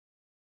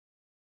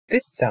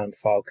This sound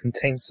file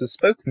contains the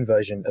spoken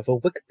version of a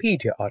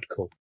Wikipedia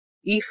article,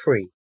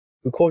 E3,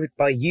 recorded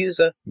by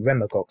user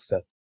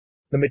Remagoxer.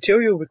 The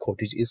material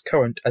recorded is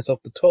current as of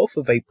the 12th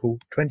of April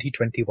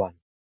 2021.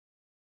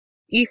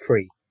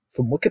 E3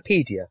 from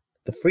Wikipedia,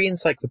 the free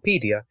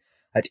encyclopedia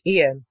at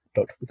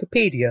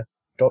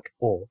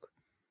en.wikipedia.org.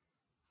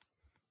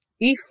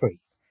 E3,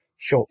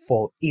 short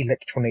for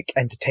Electronic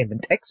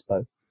Entertainment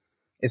Expo,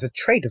 is a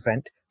trade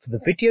event for the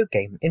video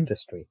game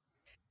industry.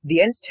 The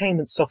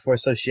Entertainment Software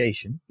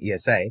Association,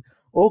 ESA,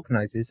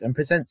 organizes and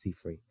presents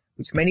E3,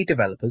 which many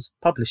developers,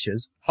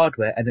 publishers,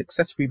 hardware and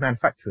accessory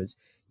manufacturers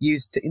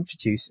use to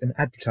introduce and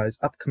advertise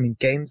upcoming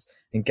games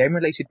and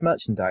game-related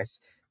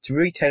merchandise to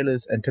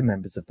retailers and to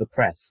members of the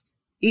press.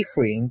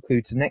 E3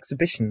 includes an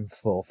exhibition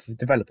for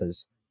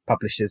developers,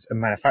 publishers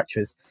and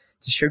manufacturers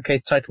to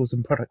showcase titles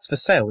and products for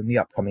sale in the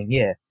upcoming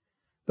year.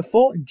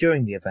 Before and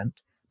during the event,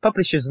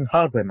 publishers and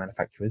hardware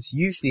manufacturers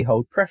usually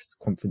hold press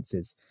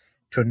conferences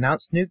to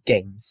announce new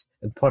games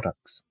and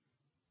products.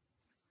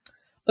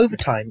 Over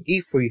time,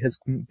 E3 has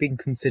been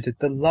considered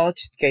the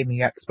largest gaming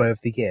expo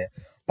of the year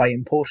by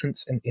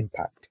importance and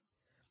impact.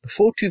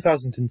 Before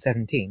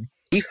 2017,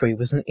 E3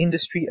 was an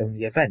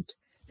industry-only event.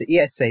 The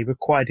ESA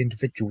required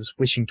individuals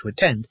wishing to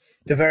attend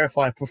to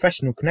verify a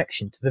professional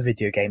connection to the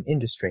video game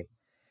industry.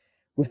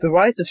 With the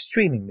rise of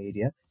streaming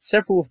media,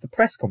 several of the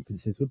press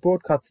conferences were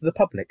broadcast to the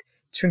public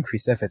to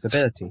increase their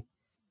visibility.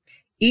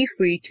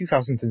 E3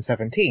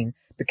 2017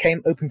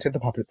 became open to the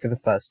public for the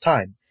first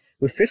time,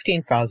 with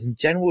 15,000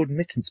 general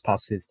admittance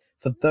passes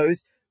for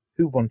those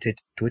who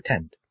wanted to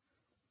attend.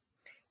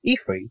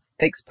 E3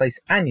 takes place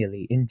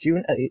annually in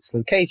June at its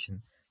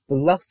location, the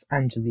Los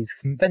Angeles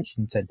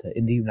Convention Center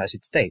in the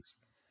United States.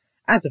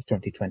 As of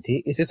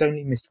 2020, it has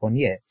only missed 1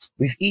 year,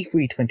 with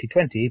E3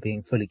 2020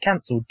 being fully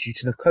cancelled due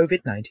to the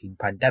COVID-19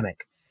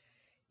 pandemic.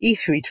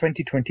 E3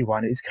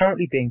 2021 is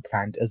currently being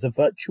planned as a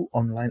virtual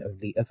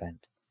online-only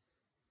event.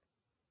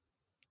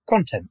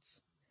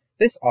 Contents.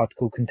 This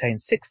article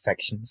contains 6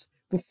 sections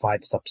with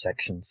 5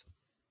 subsections.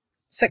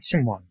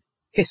 Section 1.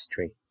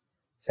 History.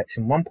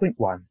 Section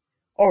 1.1.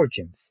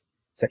 Origins.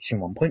 Section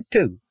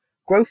 1.2.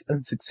 Growth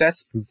and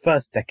success through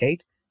first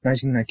decade,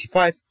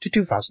 1995 to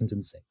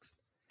 2006.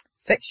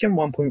 Section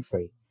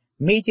 1.3.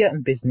 Media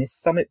and Business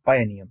Summit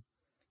Biennium,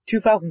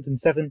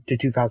 2007 to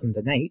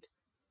 2008.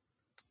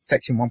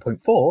 Section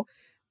 1.4.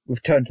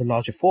 Return to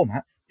larger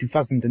format,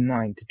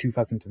 2009 to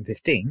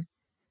 2015.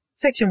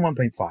 Section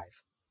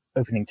 1.5.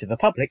 Opening to the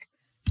public,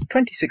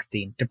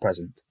 2016 to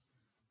present.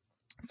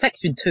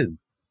 Section 2.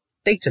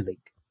 Data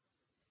leak.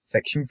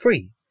 Section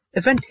 3.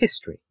 Event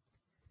history.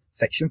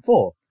 Section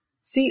 4.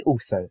 See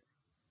also.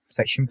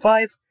 Section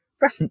 5.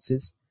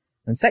 References.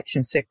 And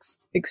Section 6.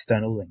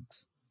 External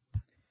links.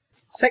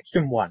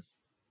 Section 1.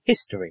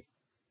 History.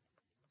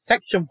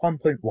 Section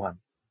 1.1.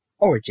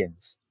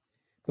 Origins.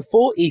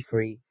 Before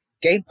E3,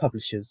 game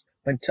publishers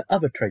went to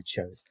other trade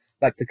shows,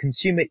 like the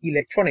Consumer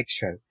Electronics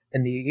Show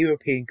and the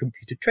European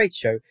Computer Trade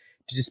Show,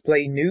 to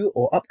display new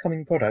or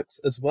upcoming products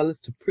as well as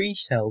to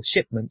pre-sell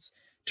shipments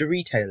to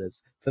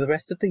retailers for the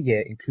rest of the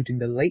year, including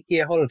the late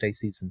year holiday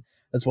season,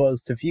 as well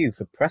as to view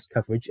for press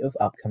coverage of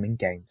upcoming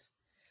games.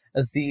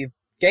 As the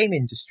game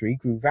industry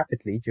grew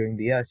rapidly during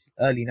the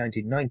early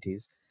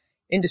 1990s,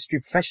 industry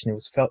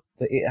professionals felt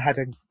that it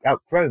had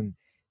outgrown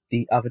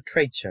the other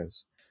trade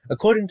shows.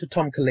 According to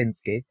Tom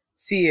Kalinske,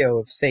 CEO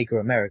of Sega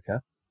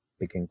America,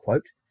 begin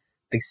quote,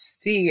 the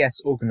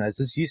CES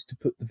organizers used to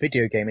put the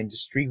video game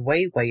industry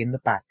way in the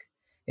back.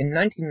 In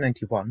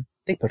 1991,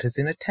 they put us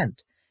in a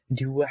tent, and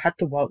you had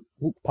to walk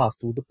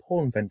past all the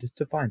porn vendors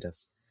to find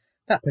us.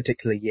 That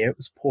particular year it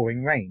was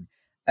pouring rain,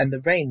 and the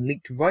rain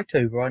leaked right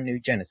over our new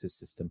Genesis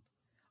system.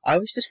 I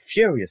was just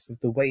furious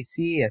with the way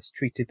CES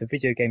treated the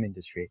video game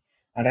industry,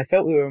 and I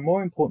felt we were a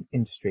more important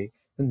industry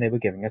than they were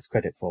giving us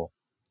credit for.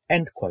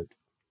 End quote.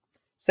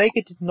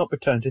 Sega did not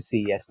return to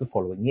CES the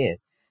following year,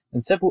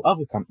 and several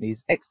other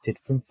companies exited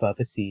from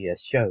further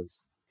CES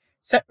shows.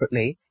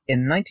 Separately,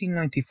 in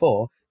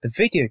 1994, the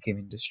video game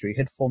industry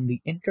had formed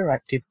the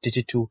Interactive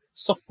Digital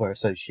Software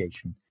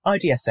Association,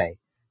 IDSA,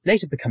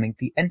 later becoming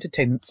the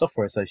Entertainment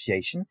Software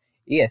Association,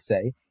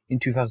 ESA, in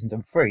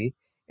 2003,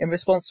 in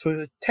response to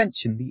the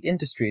attention the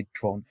industry had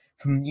drawn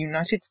from the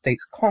United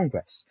States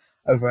Congress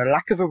over a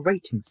lack of a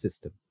rating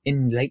system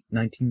in late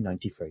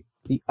 1993.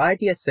 The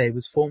IDSA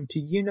was formed to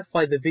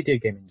unify the video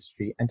game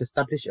industry and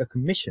establish a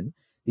commission,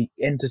 the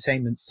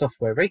Entertainment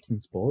Software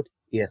Ratings Board,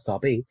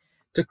 ESRB,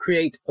 to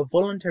create a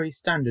voluntary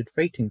standard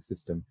rating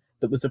system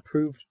that was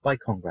approved by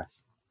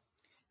Congress.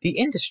 The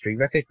industry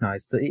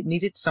recognized that it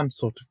needed some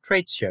sort of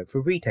trade show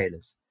for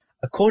retailers.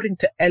 According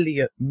to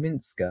Elliot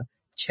Minsker,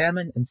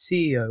 chairman and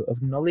CEO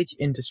of Knowledge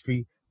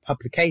Industry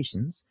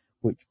Publications,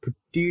 which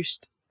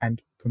produced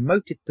and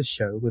promoted the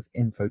show with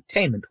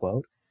Infotainment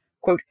World,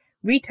 quote,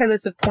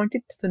 retailers have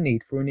pointed to the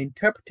need for an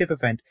interpretive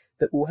event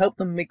that will help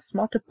them make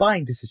smarter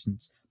buying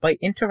decisions by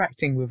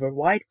interacting with a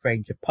wide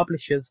range of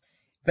publishers,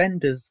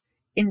 vendors,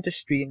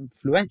 industry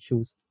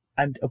influentials,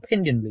 and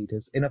opinion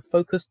leaders in a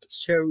focused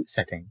show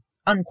setting,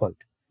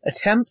 unquote.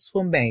 Attempts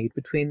were made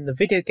between the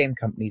video game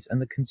companies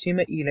and the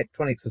Consumer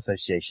Electronics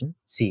Association,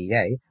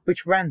 CEA,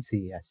 which ran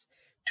CES,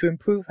 to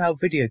improve how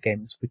video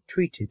games were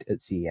treated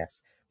at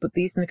CES, but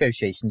these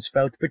negotiations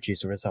failed to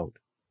produce a result.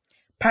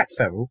 Pat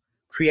Farrell,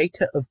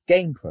 creator of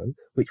GamePro,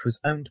 which was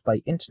owned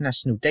by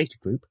International Data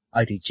Group,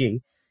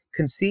 IDG,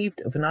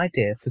 conceived of an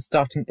idea for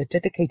starting a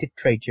dedicated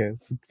trade show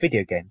for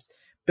video games,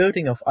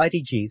 building off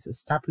IDG's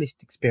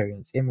established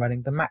experience in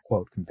running the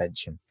Macworld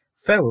convention.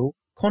 Farrell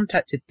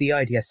contacted the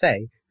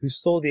IDSA, who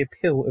saw the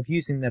appeal of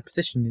using their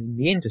position in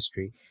the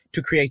industry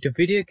to create a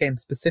video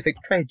game-specific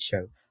trade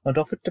show and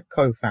offered to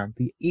co-found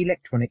the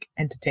Electronic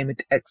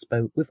Entertainment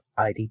Expo with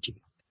IDG.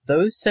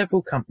 Though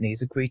several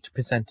companies agreed to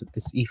present at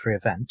this E3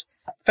 event,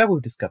 Farrell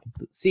discovered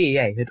that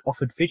CEA had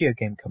offered video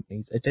game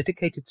companies a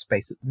dedicated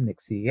space at the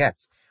next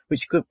CES,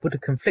 which would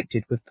have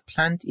conflicted with the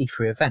planned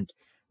E3 event,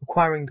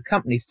 requiring the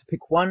companies to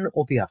pick one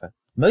or the other.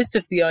 Most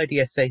of the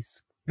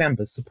IDSA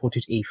members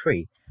supported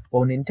E3,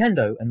 while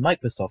Nintendo and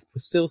Microsoft were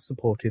still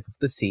supportive of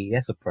the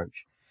CES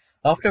approach.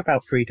 After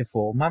about 3 to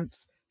 4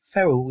 months,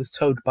 Farrell was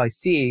told by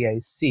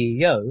CEA's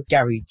CEO,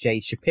 Gary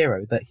J.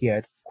 Shapiro, that he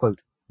had,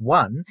 quote,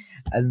 won,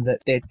 and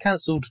that they had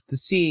cancelled the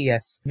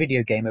CES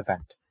video game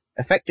event,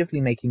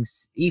 effectively making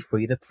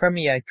E3 the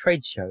premier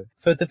trade show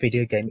for the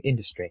video game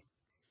industry.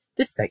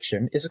 This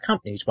section is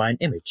accompanied by an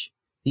image.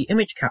 The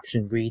image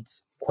caption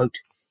reads, quote,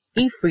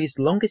 E3's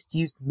longest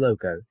used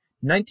logo,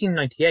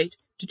 1998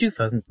 to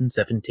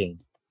 2017.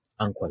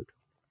 Unquote.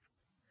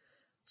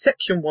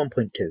 Section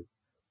 1.2.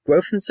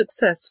 Growth and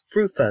Success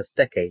Through First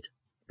Decade,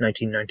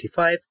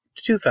 1995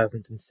 to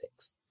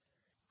 2006.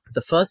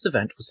 The first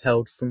event was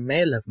held from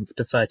May 11th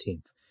to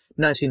 13th,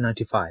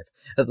 1995,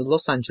 at the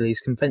Los Angeles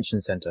Convention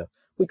Center,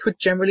 which would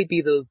generally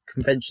be the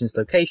convention's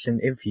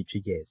location in future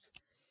years.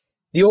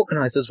 The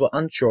organizers were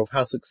unsure of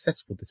how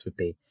successful this would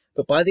be,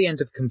 but by the end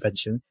of the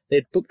convention, they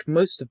had booked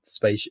most of the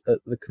space at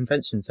the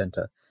convention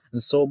center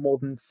and saw more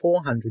than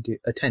 400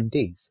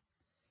 attendees.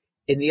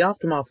 In the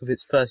aftermath of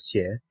its first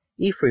year,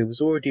 E3 was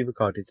already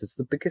regarded as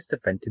the biggest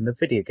event in the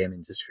video game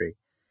industry.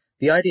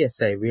 The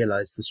IDSA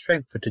realized the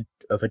strength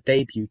of a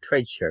debut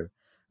trade show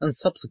and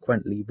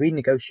subsequently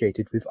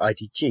renegotiated with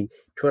IDG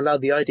to allow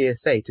the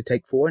IDSA to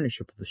take full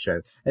ownership of the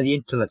show and the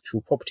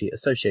intellectual property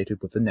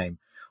associated with the name,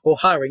 or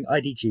hiring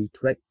IDG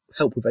to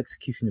help with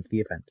execution of the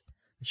event.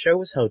 The show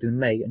was held in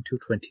May until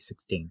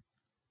 2016.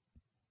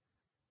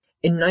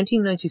 In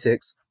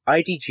 1996,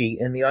 IDG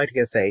and the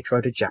IDSA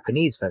tried a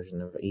Japanese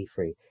version of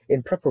E3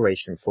 in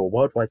preparation for a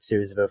worldwide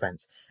series of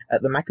events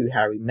at the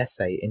Makuhari Messe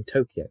in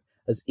Tokyo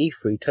as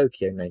E3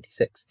 Tokyo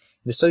 96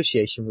 in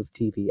association with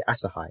TV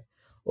Asahi.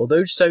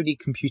 Although Sony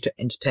Computer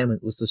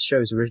Entertainment was the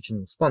show's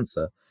original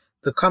sponsor,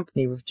 the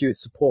company withdrew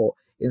its support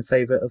in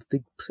favor of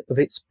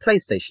its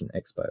PlayStation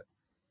Expo.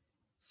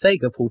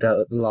 Sega pulled out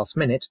at the last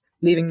minute,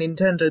 leaving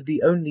Nintendo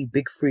the only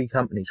Big Three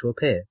company to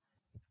appear.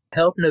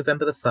 Held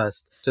November the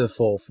 1st to the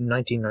 4th,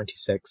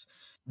 1996,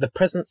 the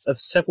presence of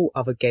several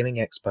other gaming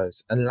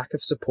expos and lack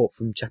of support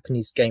from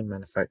Japanese game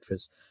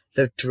manufacturers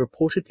led to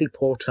reportedly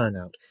poor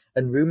turnout,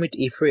 and rumoured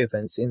E3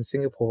 events in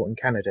Singapore and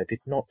Canada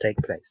did not take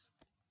place.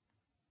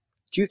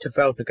 Due to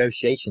failed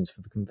negotiations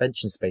for the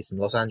convention space in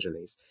Los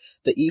Angeles,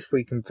 the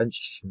E3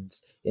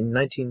 conventions in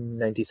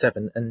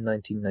 1997 and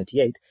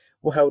 1998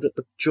 were held at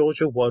the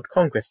Georgia World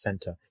Congress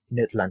Center in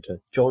Atlanta,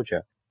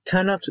 Georgia.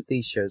 Turnout at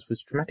these shows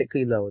was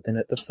dramatically lower than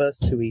at the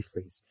first two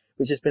E3s,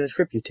 which has been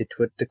attributed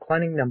to a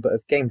declining number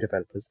of game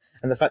developers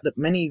and the fact that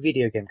many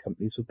video game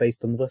companies were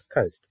based on the West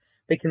Coast,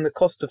 making the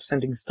cost of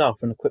sending staff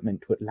and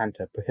equipment to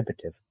Atlanta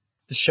prohibitive.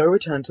 The show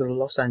returned to the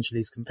Los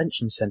Angeles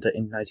Convention Center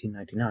in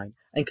 1999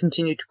 and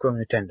continued to grow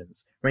in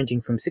attendance,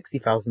 ranging from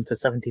 60,000 to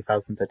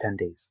 70,000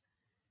 attendees.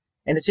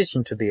 In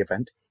addition to the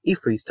event,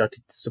 E3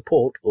 started to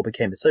support, or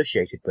became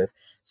associated with,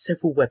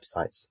 several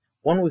websites.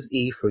 One was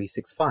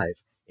E365,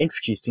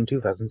 introduced in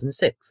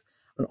 2006,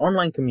 an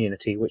online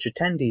community which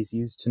attendees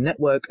used to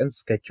network and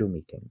schedule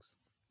meetings.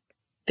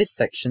 This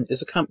section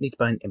is accompanied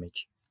by an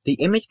image. The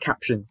image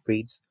caption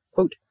reads,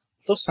 quote,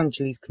 Los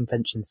Angeles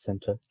Convention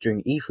Center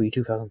during E3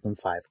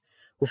 2005,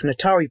 with an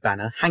Atari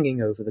banner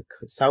hanging over the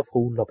South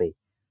Hall lobby,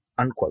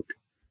 unquote.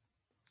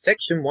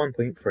 Section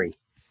 1.3,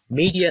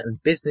 Media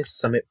and Business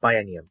Summit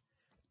Biennium,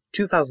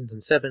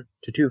 2007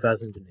 to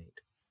 2008.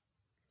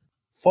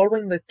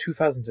 Following the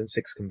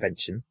 2006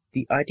 convention,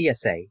 the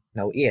IDSA,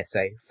 now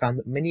ESA, found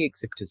that many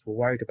exhibitors were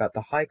worried about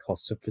the high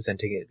costs of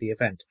presenting at the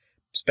event,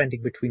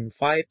 spending between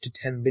 $5 to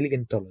 $10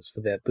 million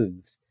for their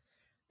booths.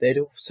 They had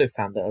also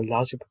found that a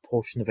larger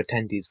proportion of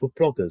attendees were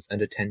bloggers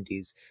and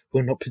attendees who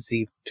were not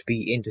perceived to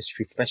be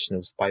industry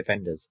professionals by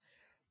vendors,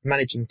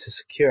 managing to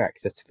secure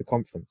access to the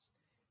conference.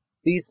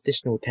 These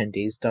additional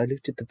attendees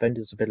diluted the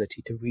vendors'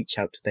 ability to reach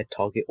out to their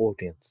target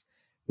audience,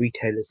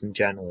 retailers and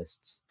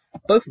journalists.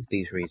 Both of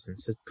these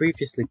reasons had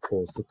previously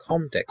caused the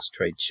Comdex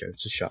trade show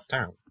to shut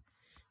down.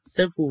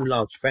 Several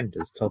large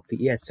vendors told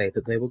the ESA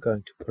that they were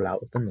going to pull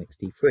out of the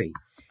next E3,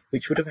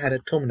 which would have had a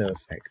domino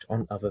effect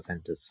on other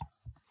vendors.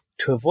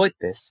 To avoid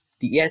this,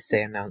 the ESA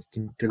announced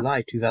in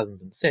July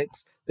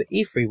 2006 that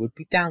E3 would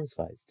be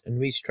downsized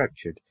and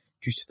restructured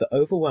due to the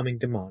overwhelming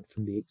demand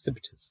from the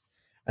exhibitors,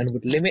 and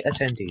would limit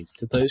attendees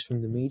to those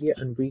from the media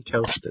and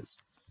retailers.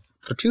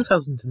 For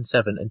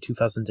 2007 and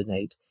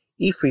 2008,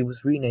 E3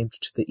 was renamed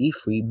to the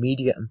E3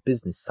 Media and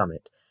Business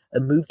Summit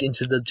and moved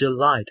into the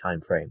July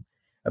timeframe,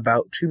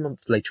 about 2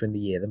 months later in the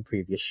year than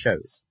previous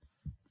shows.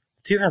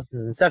 The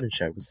 2007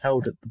 show was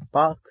held at the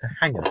Barker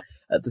Hangar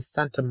at the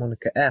Santa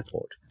Monica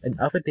Airport and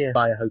other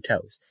nearby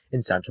hotels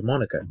in Santa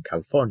Monica,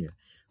 California,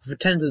 with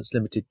attendance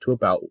limited to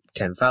about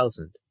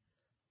 10,000.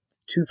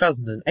 The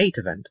 2008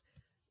 event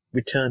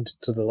returned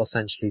to the Los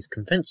Angeles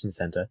Convention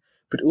Center,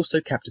 but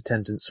also kept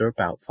attendance of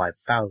about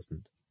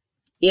 5,000.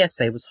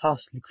 ESA was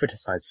harshly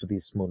criticized for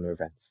these smaller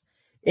events.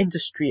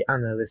 Industry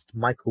analyst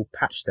Michael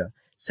Pachter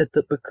said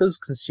that because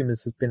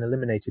consumers had been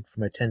eliminated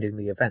from attending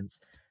the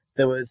events,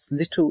 there was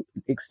little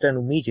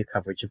external media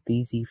coverage of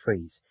these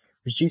E3s,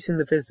 reducing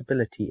the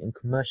visibility and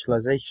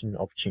commercialization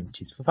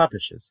opportunities for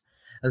publishers,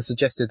 and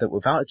suggested that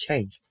without a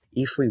change,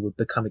 E3 would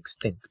become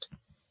extinct.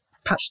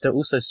 Pachter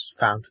also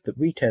found that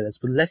retailers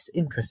were less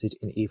interested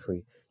in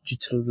E3 due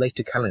to the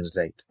later calendar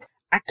date.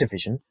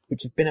 Activision,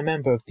 which had been a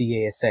member of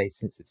the ESA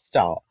since its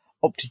start,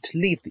 opted to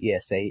leave the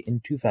ESA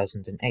in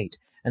 2008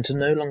 and to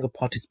no longer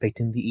participate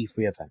in the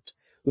E3 event,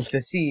 with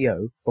their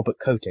CEO, Robert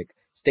Kotick,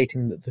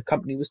 stating that the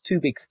company was too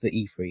big for the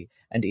E3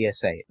 and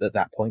ESA at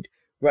that point,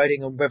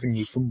 riding on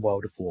revenue from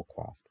World of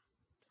Warcraft.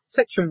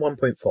 Section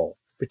 1.4.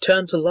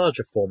 Return to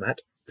larger format,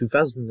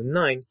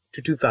 2009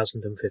 to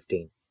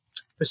 2015.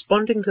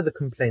 Responding to the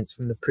complaints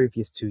from the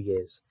previous 2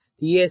 years,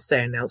 the ESA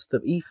announced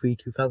that E3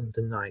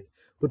 2009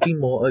 would be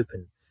more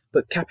open,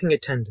 but capping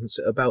attendance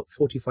at about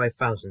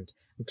 45,000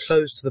 and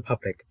closed to the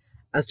public,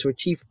 as to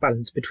achieve a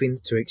balance between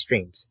the two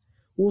extremes.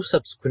 All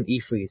subsequent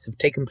E3s have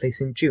taken place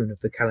in June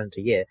of the calendar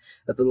year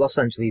at the Los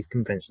Angeles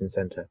Convention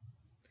Center.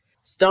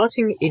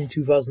 Starting in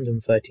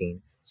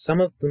 2013,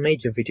 some of the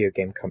major video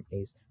game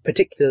companies,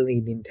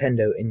 particularly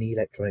Nintendo and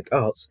Electronic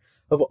Arts,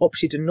 have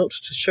opted not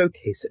to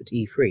showcase at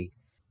E3.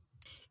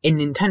 In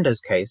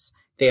Nintendo's case,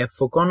 they have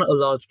foregone a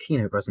large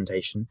keynote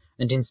presentation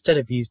and instead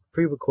have used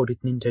pre-recorded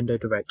Nintendo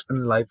Direct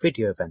and live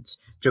video events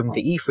during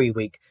the E3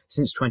 week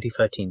since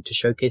 2013 to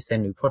showcase their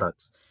new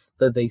products,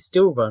 though they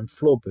still run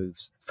floor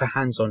booths for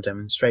hands-on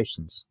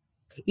demonstrations.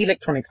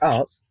 Electronic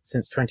Arts,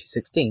 since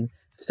 2016,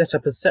 have set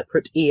up a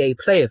separate EA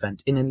Play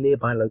event in a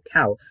nearby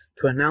locale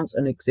to announce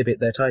and exhibit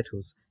their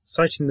titles,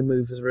 citing the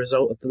move as a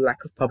result of the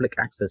lack of public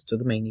access to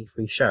the main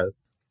E3 show.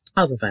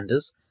 Other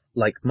vendors,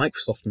 like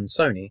Microsoft and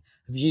Sony,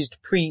 have used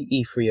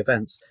pre-E3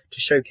 events to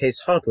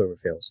showcase hardware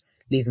reveals,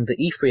 leaving the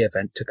E3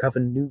 event to cover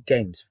new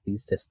games for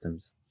these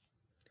systems.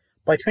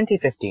 By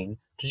 2015,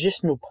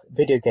 traditional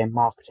video game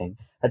marketing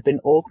had been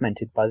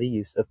augmented by the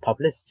use of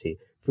publicity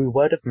through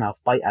word of mouth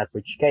by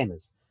average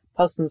gamers,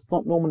 persons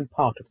not normally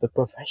part of the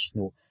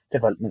professional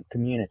development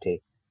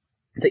community.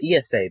 The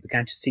ESA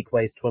began to seek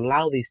ways to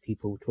allow these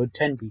people to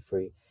attend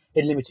E3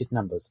 in limited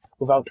numbers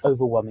without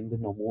overwhelming the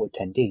normal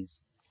attendees.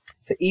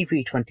 For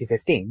E3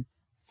 2015,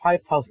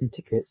 5,000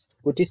 tickets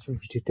were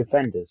distributed to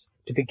vendors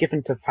to be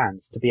given to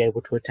fans to be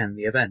able to attend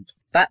the event.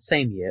 That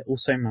same year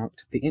also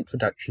marked the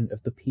introduction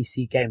of the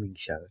PC Gaming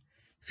Show,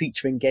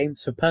 featuring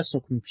games for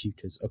personal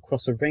computers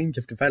across a range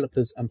of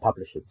developers and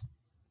publishers.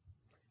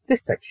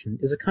 This section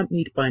is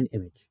accompanied by an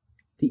image.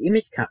 The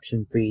image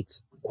caption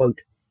reads,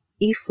 quote,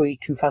 E3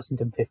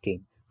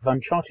 2015 with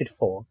Uncharted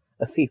 4,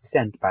 a Thief's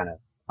End banner,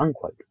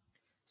 unquote.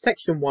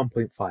 Section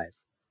 1.5.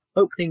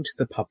 Opening to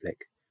the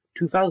public,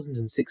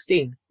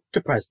 2016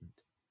 to present.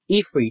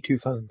 E3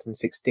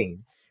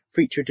 2016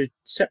 featured a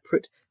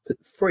separate but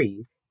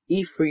free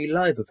E3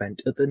 Live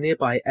event at the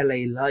nearby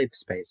LA Live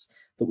space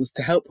that was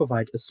to help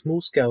provide a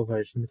small-scale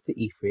version of the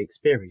E3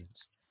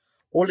 experience.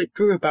 While it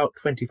drew about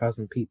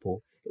 20,000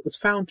 people, it was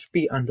found to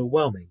be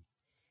underwhelming.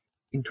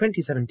 In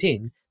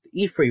 2017,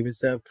 the E3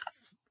 reserved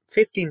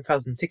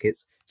 15,000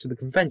 tickets to the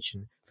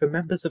convention for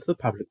members of the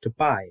public to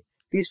buy.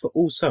 These were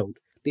all sold,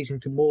 leading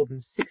to more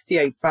than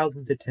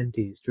 68,000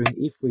 attendees during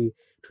E3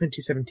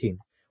 2017,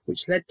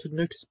 which led to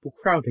noticeable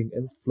crowding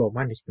and floor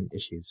management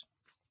issues.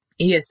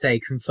 ESA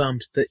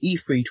confirmed that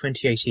E3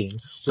 2018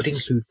 would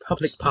include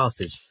public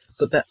passes,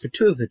 but that for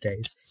 2 of the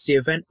days, the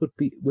event would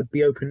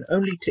be open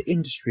only to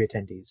industry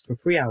attendees for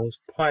 3 hours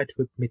prior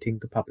to admitting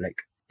the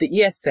public.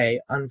 The ESA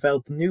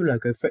unveiled the new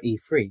logo for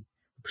E3,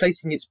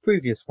 replacing its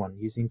previous one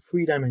using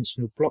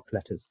 3-dimensional block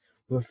letters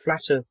with a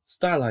flatter,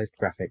 stylized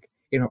graphic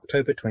in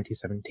October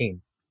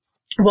 2017.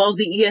 While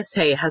the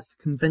ESA has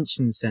the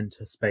convention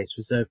center space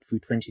reserved through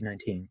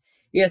 2019,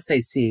 ESA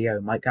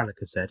CEO Mike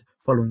Gallagher said,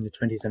 following the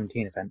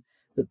 2017 event,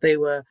 that they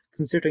were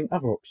considering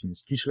other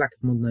options due to lack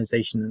of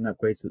modernization and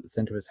upgrades that the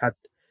center has had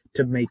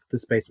to make the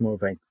space more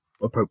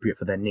appropriate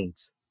for their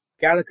needs.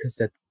 Gallagher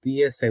said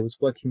the ESA was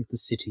working with the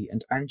city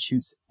and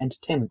Anschutz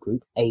Entertainment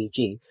Group,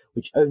 AEG,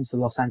 which owns the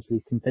Los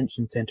Angeles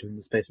Convention Center and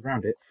the space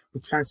around it,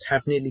 with plans to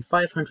have nearly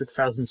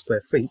 500,000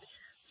 square feet,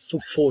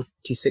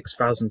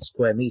 46,000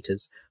 square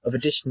meters of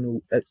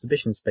additional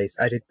exhibition space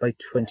added by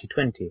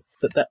 2020,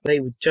 but that they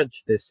would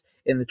judge this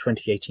in the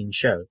 2018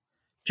 show.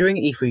 During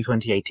E3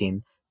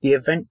 2018, the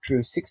event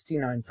drew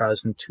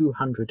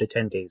 69,200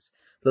 attendees,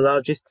 the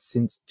largest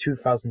since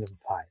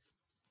 2005.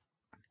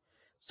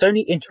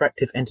 Sony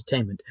Interactive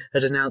Entertainment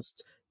had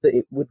announced that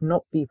it would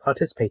not be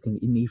participating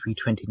in E3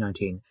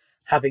 2019,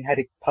 having had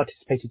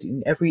participated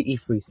in every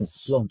E3 since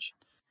its launch.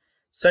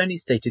 Sony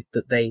stated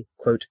that they,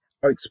 quote,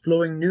 are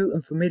exploring new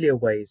and familiar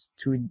ways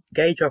to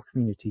engage our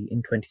community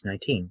in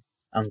 2019,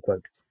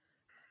 unquote.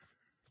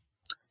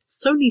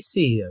 Sony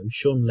CEO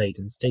Sean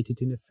Layden stated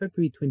in a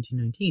February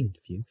 2019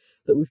 interview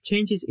that with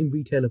changes in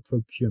retailer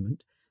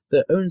procurement,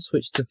 their own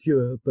switch to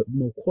fewer but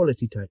more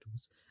quality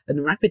titles, and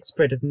the rapid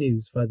spread of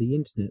news via the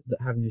internet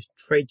that having a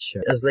trade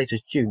show as late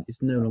as June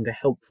is no longer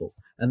helpful,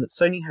 and that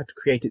Sony had to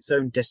create its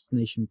own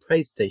destination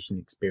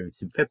PlayStation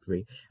experience in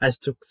February as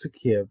to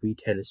secure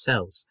retailer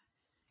sales.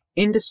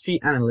 Industry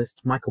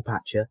analyst Michael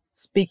Patcher,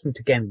 speaking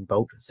to Gaming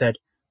Bolt, said,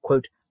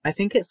 quote, I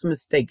think it's a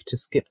mistake to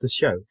skip the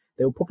show.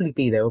 They will probably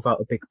be there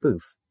without a big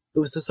booth. It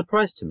was a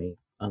surprise to me,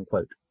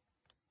 unquote.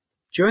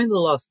 During the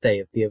last day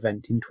of the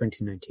event in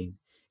 2019,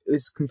 it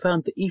was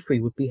confirmed that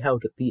E3 would be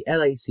held at the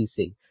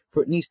LACC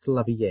for at least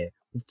another year,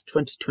 with the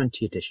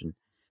 2020 edition.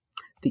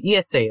 The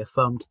ESA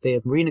affirmed they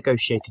have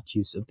renegotiated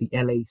use of the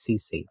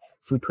LACC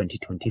through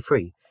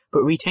 2023,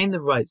 but retained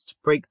the rights to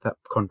break that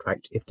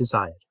contract if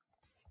desired.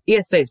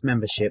 ESA's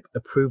membership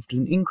approved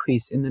an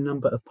increase in the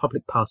number of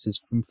public passes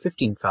from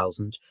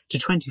 15,000 to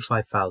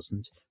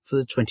 25,000 for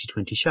the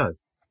 2020 show.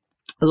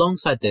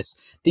 Alongside this,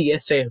 the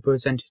ESA had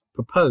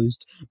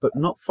proposed but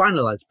not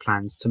finalised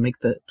plans to make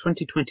the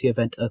 2020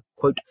 event a,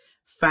 quote,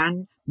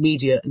 fan,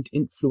 media and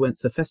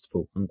influencer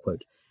festival,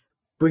 unquote,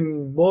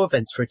 bringing more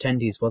events for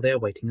attendees while they are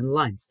waiting in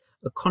lines,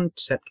 a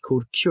concept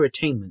called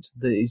curatainment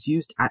that is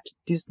used at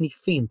Disney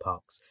theme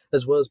parks,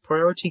 as well as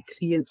priority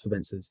key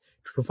influencers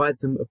to provide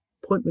them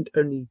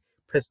appointment-only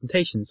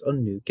presentations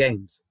on new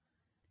games.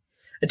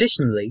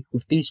 Additionally,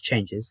 with these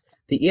changes,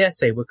 the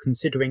ESA were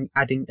considering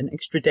adding an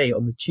extra day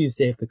on the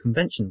Tuesday of the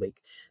convention week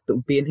that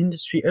would be an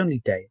industry-only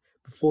day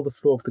before the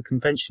floor of the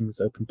convention was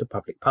open to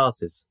public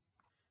passes.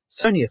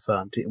 Sony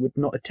affirmed it would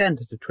not attend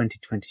the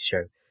 2020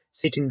 show,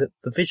 stating that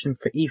the vision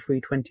for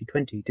E3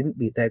 2020 didn't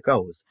meet their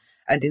goals,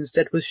 and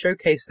instead would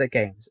showcase their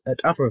games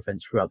at other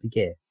events throughout the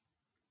year.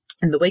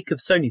 In the wake of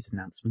Sony's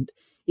announcement,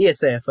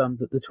 ESA affirmed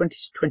that the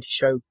 2020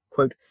 show,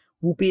 quote,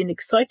 will be an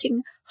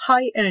exciting,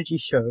 high-energy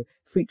show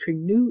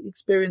featuring new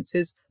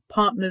experiences,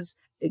 partners,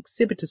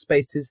 exhibitor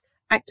spaces,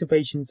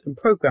 activations and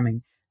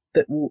programming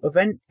that will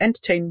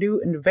entertain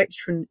new and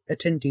veteran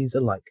attendees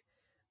alike,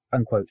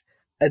 unquote,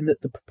 and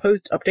that the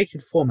proposed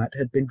updated format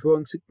had been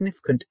drawing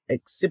significant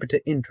exhibitor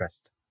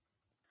interest.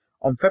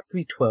 On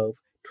February 12,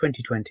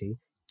 2020,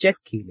 Jeff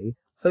Keighley,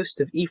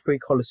 host of E3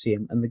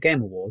 Coliseum and the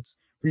Game Awards,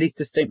 released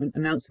a statement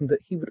announcing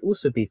that he would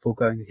also be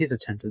foregoing his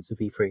attendance of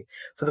E3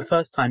 for the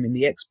first time in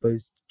the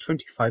Expo's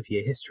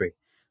 25-year history,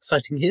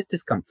 citing his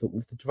discomfort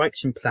with the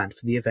direction planned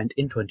for the event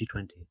in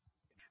 2020.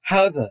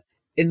 However,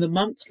 in the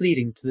months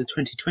leading to the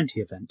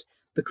 2020 event,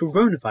 the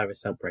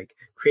coronavirus outbreak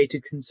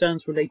created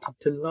concerns related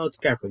to large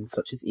gatherings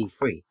such as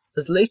E3.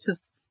 As late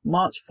as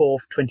March 4,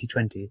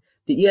 2020,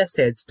 the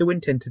ESA had still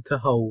intended to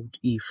hold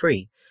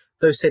E3,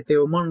 though said they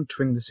were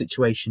monitoring the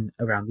situation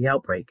around the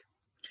outbreak.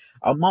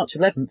 On March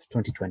 11,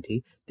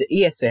 2020,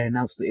 the ESA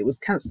announced that it was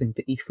cancelling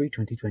the E3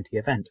 2020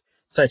 event,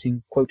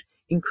 citing, quote,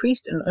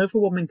 increased and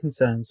overwhelming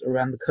concerns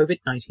around the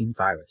COVID-19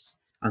 virus,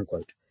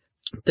 unquote.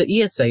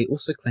 The ESA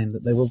also claimed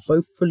that they will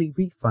both fully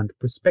refund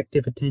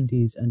prospective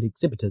attendees and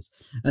exhibitors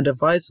and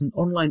advise an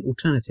online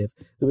alternative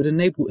that would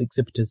enable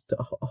exhibitors to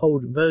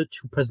hold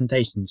virtual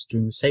presentations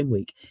during the same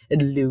week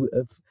in lieu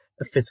of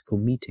a physical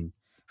meeting.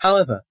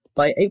 However,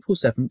 by April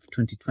 7,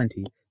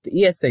 2020,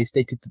 the ESA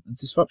stated that the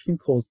disruption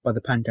caused by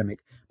the pandemic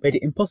made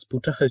it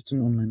impossible to host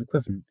an online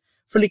equivalent,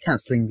 fully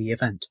cancelling the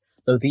event,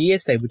 though the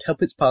ESA would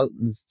help its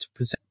partners to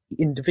present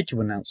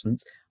individual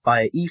announcements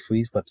via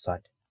E3's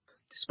website.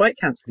 Despite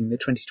cancelling the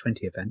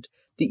 2020 event,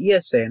 the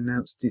ESA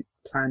announced it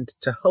planned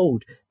to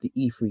hold the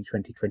E3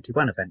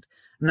 2021 event,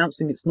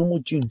 announcing its normal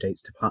June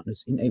dates to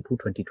partners in April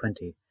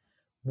 2020.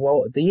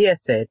 While the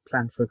ESA had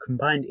planned for a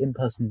combined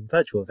in-person and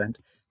virtual event,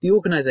 the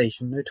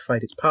organisation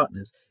notified its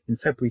partners in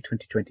February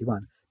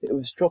 2021 that it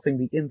was dropping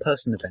the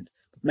in-person event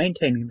but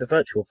maintaining the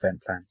virtual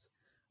event plans.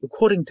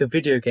 According to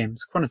Video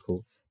Games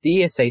Chronicle,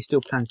 the ESA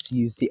still plans to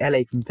use the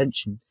LA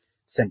Convention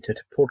Centre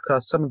to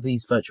broadcast some of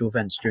these virtual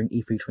events during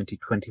E3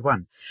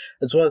 2021,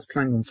 as well as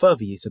planning on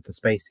further use of the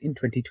space in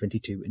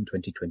 2022 and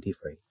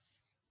 2023.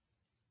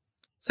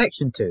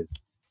 Section 2.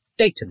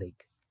 Data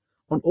Leak.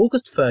 On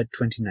August 3,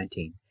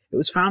 2019, it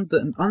was found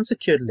that an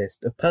unsecured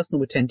list of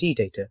personal attendee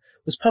data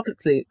was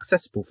publicly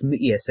accessible from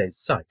the ESA's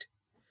site.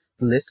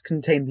 The list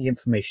contained the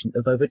information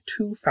of over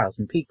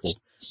 2,000 people,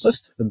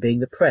 most of them being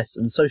the press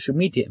and social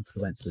media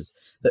influencers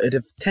that had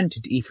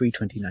attended E3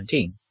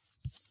 2019.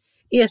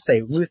 ESA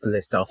removed the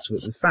list after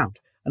it was found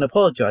and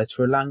apologised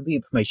for allowing the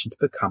information to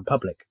become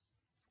public.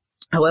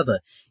 However,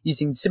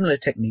 using similar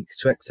techniques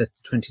to access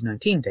the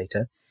 2019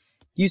 data,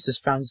 users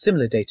found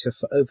similar data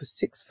for over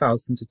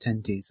 6,000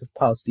 attendees of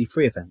past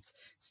E3 events,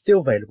 still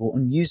available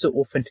on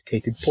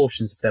user-authenticated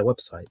portions of their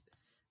website.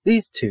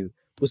 These two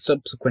were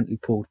subsequently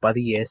pulled by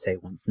the ESA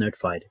once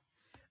notified.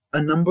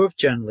 A number of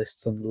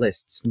journalists on the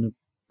lists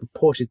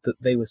reported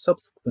that they were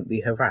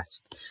subsequently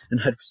harassed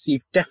and had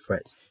received death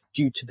threats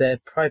due to their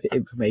private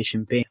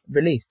information being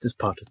released as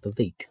part of the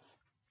leak.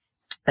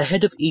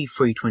 Ahead of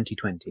E3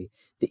 2020,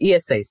 the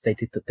ESA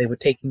stated that they were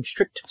taking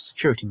strict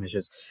security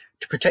measures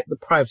to protect the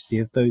privacy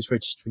of those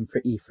registering for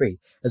E3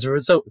 as a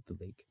result of the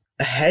leak.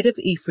 Ahead of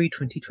E3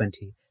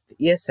 2020,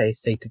 the ESA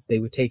stated they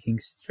were taking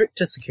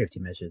stricter security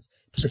measures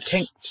to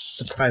protect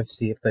the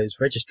privacy of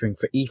those registering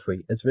for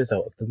E3 as a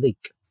result of the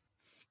leak.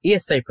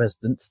 ESA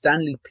President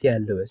Stanley Pierre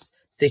Lewis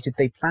stated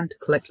they plan to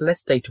collect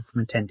less data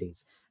from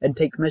attendees and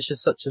take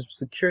measures such as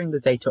securing the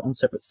data on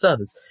separate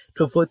servers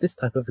to avoid this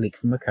type of leak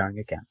from occurring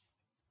again.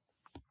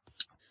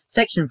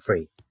 Section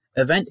 3.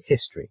 Event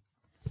History.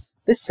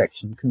 This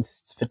section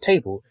consists of a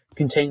table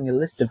containing a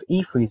list of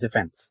E3's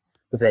events,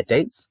 with their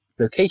dates,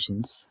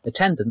 locations,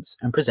 attendance,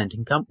 and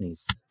presenting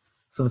companies.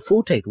 For the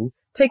full table,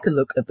 take a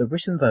look at the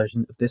written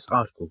version of this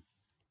article.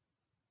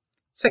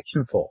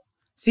 Section 4.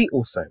 See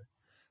also.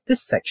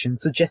 This section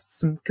suggests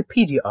some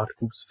Wikipedia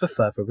articles for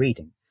further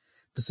reading.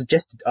 The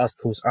suggested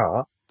articles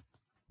are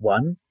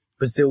 1.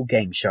 Brazil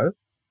Game Show,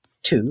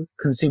 2.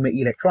 Consumer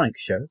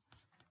Electronics Show,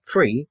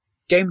 3.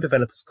 Game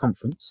Developers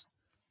Conference,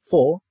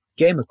 4.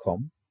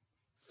 Gamercom,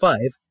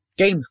 5.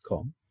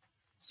 Gamescom,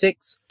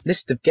 6.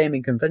 List of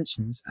Gaming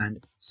Conventions,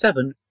 and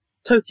 7.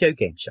 Tokyo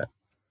Game Show.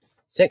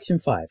 Section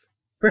 5.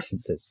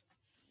 References.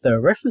 There are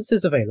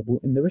references available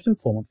in the written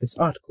form of this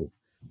article.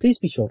 Please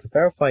be sure to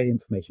verify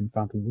information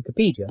found on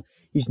Wikipedia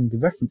using the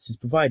references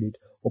provided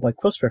or by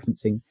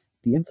cross-referencing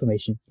the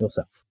information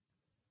yourself.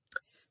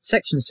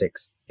 Section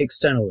 6.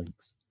 External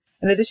links.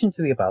 In addition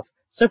to the above,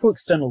 several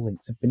external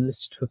links have been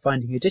listed for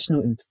finding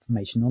additional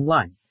information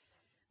online.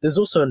 There's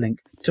also a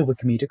link to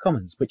Wikimedia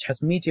Commons, which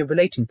has media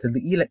relating to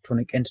the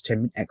Electronic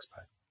Entertainment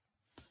Expo.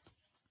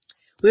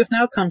 We have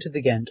now come to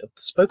the end of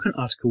the spoken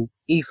article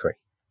E3.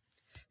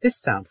 This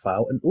sound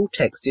file and all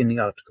text in the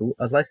article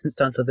are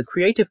licensed under the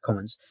Creative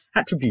Commons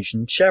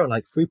Attribution Share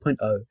Alike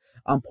 3.0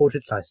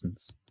 Unported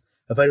License,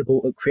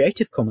 available at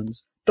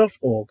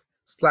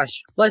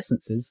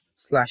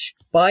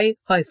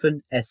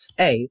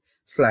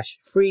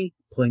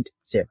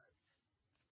creativecommons.org/licenses/by-sa/3.0.